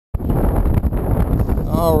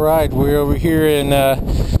All right, we're over here in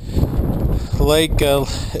Lake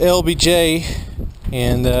LBJ,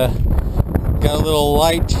 and got a little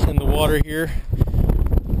light in the water here,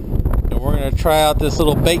 and we're going to try out this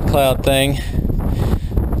little bait cloud thing.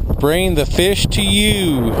 Bring the fish to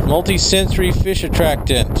you, multi-sensory fish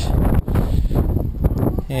attractant.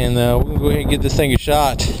 And we're going to go ahead and give this thing a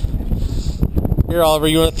shot. Here, Oliver,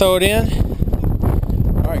 you want to throw it in?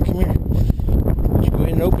 All right, come here. Let's go ahead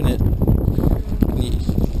and open it.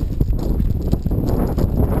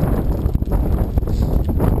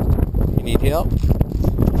 You need help? Here,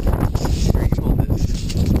 you hold it.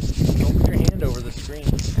 Don't put your hand over the screen.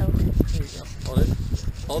 Oh. There you go. Hold it.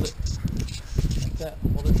 Hold it. Like that.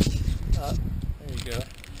 Hold it up. There you go.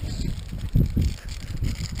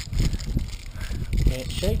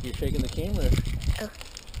 Can't shake. You're shaking the camera. Oh.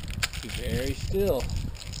 Be very still.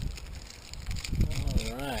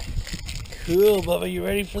 All right. Cool, Bubba. You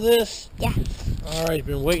ready for this? Yeah. All right.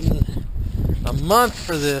 Been waiting a month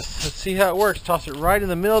for this. Let's see how it works. Toss it right in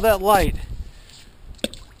the middle of that light.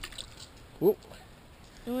 Whoop.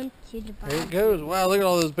 There it goes. Wow, look at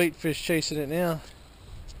all those bait fish chasing it now.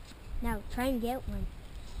 Now try and get one.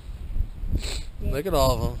 Look at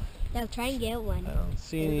all of them. Now try and get one. I don't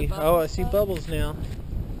see any. Oh, I see bubbles now.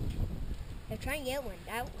 Now try and get one.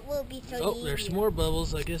 That will be so easy. Oh, there's some more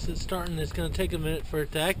bubbles. I guess it's starting. It's going to take a minute for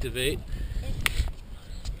it to activate.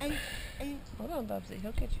 And hold on, Bubsy.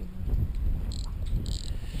 He'll catch you.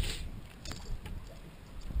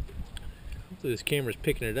 Hopefully this camera's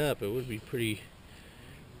picking it up. It would be pretty...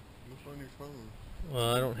 On your phone.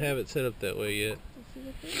 Well, I don't have it set up that way yet.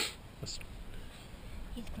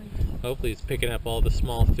 Hopefully it's picking up all the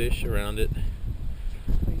small fish around it.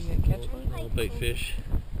 Are you going to catch one? Little bait fish.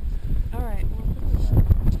 Alright.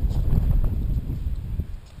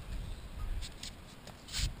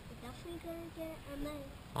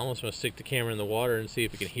 I almost want to stick the camera in the water and see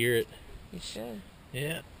if we can hear it. You should.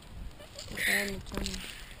 Yeah.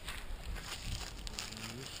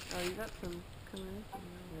 Oh, you got some coming in.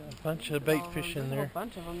 A bunch of bait fish in there. A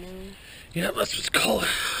bunch of them there. Yeah, that's what's called.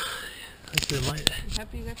 Let's see,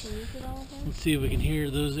 Happy you got to use it all then? let's see if we can hear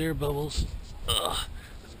those air bubbles. Ugh.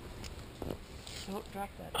 Don't drop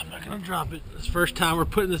that. I'm not going to drop it. It's the first time we're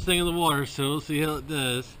putting this thing in the water, so we'll see how it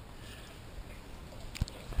does.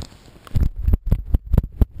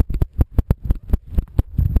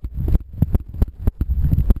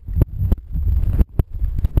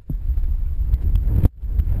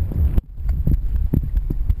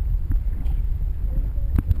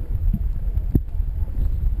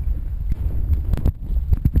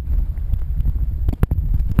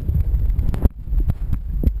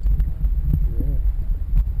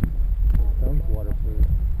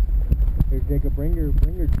 Jacob, bring your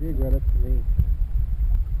jig right up to me.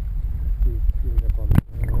 See it up on the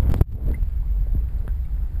camera.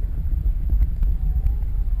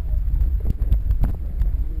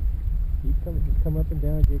 Just come up and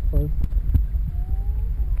down, get close.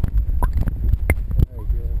 Very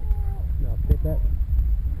good. Now fit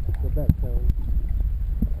that tone.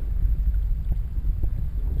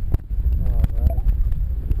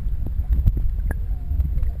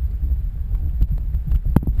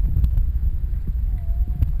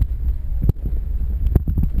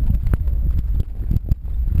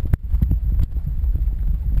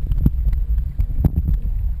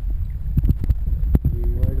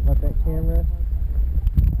 Camera.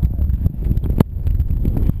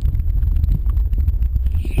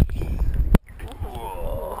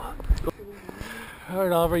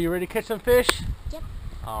 Alright, Oliver, you ready to catch some fish? Yep.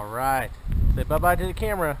 Alright. Say bye-bye to the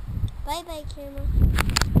camera. Bye-bye, camera.